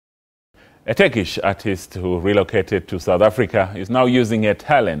A Turkish artist who relocated to South Africa is now using her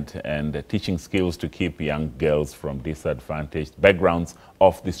talent and teaching skills to keep young girls from disadvantaged backgrounds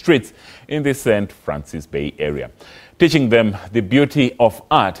off the streets in the St. Francis Bay area, teaching them the beauty of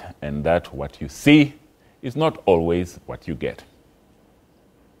art and that what you see is not always what you get.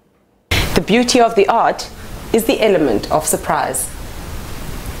 The beauty of the art is the element of surprise.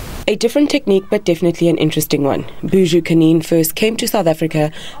 A different technique, but definitely an interesting one. Buju Kanine first came to South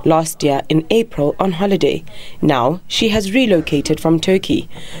Africa last year in April on holiday. Now she has relocated from Turkey.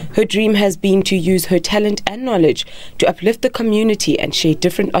 Her dream has been to use her talent and knowledge to uplift the community and share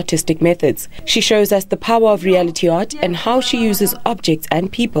different artistic methods. She shows us the power of reality art and how she uses objects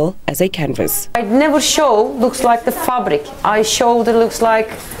and people as a canvas. I never show looks like the fabric. I show that looks like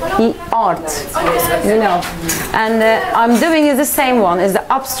the art, you know. And I'm doing is the same one, is the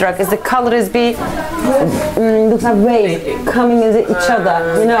abstract. Is the color is looks like wave coming into each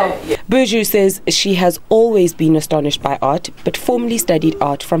other, you know. Buju says she has always been astonished by art, but formally studied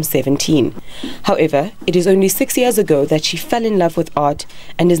art from 17. However, it is only 6 years ago that she fell in love with art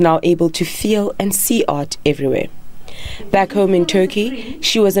and is now able to feel and see art everywhere. Back home in Turkey,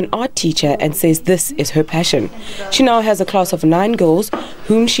 she was an art teacher and says this is her passion. She now has a class of 9 girls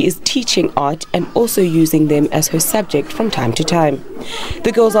whom she is teaching art and also using them as her subject from time to time.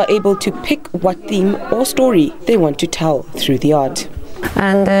 The girls are able to pick what theme or story they want to tell through the art.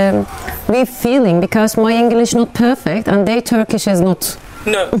 And we feeling, because my English not perfect and their Turkish is not.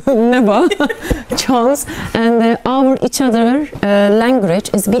 No. Never chance, and our each other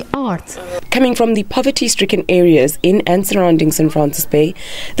language is the art. Coming from the poverty-stricken areas in and surrounding St. Francis Bay,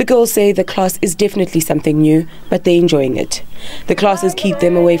 the girls say the class is definitely something new, but they're enjoying it. The classes keep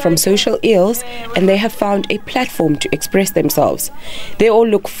them away from social ills, and they have found a platform to express themselves. They all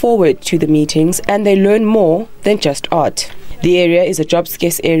look forward to the meetings, and they learn more than just art. The area is a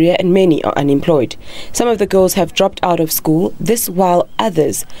job-scarce area and many are unemployed. Some of the girls have dropped out of school, this while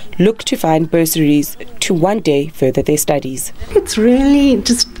others look to find bursaries to one day further their studies. It's really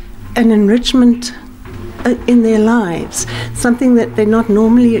just an enrichment in their lives, something that they're not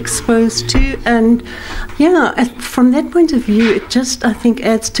normally exposed to, and yeah, from that point of view it just, I think,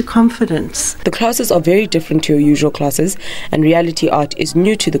 adds to confidence. The classes are very different to your usual classes and reality art is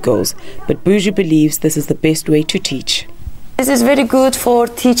new to the girls, but Buju believes this is the best way to teach. This is very good for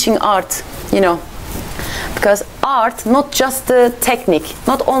teaching art, you know, because art, not just the technique,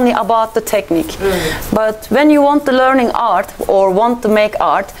 not only about the technique, but when you want to learning art or want to make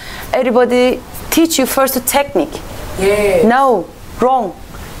art, everybody teach you first the technique. Yeah. No, wrong.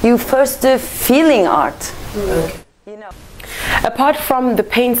 You first the feeling art. You know. Apart from the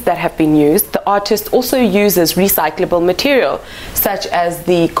paints that have been used, the artist also uses recyclable material, such as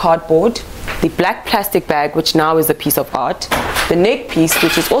the cardboard, the black plastic bag, which now is a piece of art, the neck piece,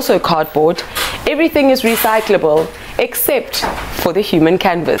 which is also cardboard. Everything is recyclable except for the human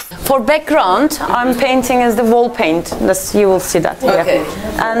canvas. For background, I'm painting as the wall paint. This, you will see that. Okay.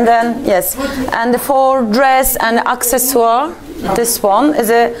 Yeah. And then, yes, and for dress and accessoire, this one is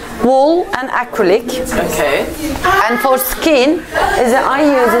a wool and acrylic. Okay. And for skin, I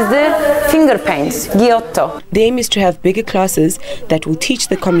use the finger paints, Giotto. The aim is to have bigger classes that will teach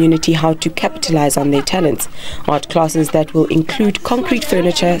the community how to capitalize on their talents. Art classes that will include concrete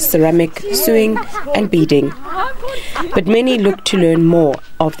furniture, ceramic, sewing and beading. But many look to learn more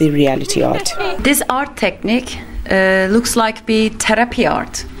of the reality art. This art technique looks like be therapy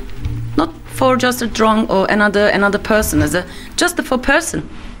art. Not for just a drawing or another person, as a just for person,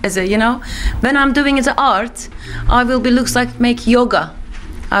 as a, you know. When I'm doing as art, I will be looks like make yoga.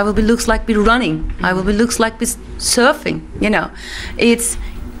 I will be looks like be running. I will be looks like be surfing. You know, it's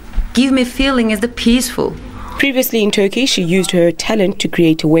give me feeling as the peaceful. Previously in Turkey, she used her talent to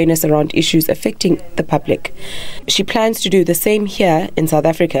create awareness around issues affecting the public. She plans to do the same here in South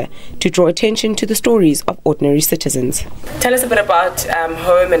Africa to draw attention to the stories of ordinary citizens. Tell us a bit about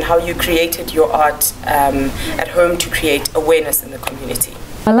home and how you created your art at home to create awareness in the community.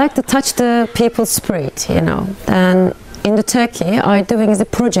 I like to touch the people's spirit, you know, and in the Turkey, I'm doing is a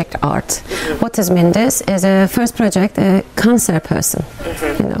project art. What does mean this is a first project, a cancer person,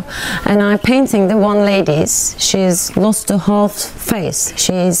 you know, and I'm painting the one lady. She's lost the half face.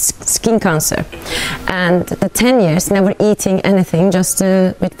 She's skin cancer, and the 10 years never eating anything, just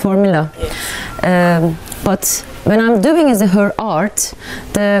with formula. But when I'm doing is her art,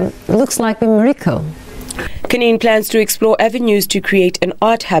 the looks like a miracle. Kanine plans to explore avenues to create an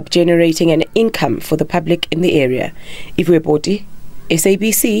art hub generating an income for the public in the area. Ivueboti,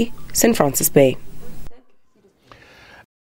 SABC, St. Francis Bay.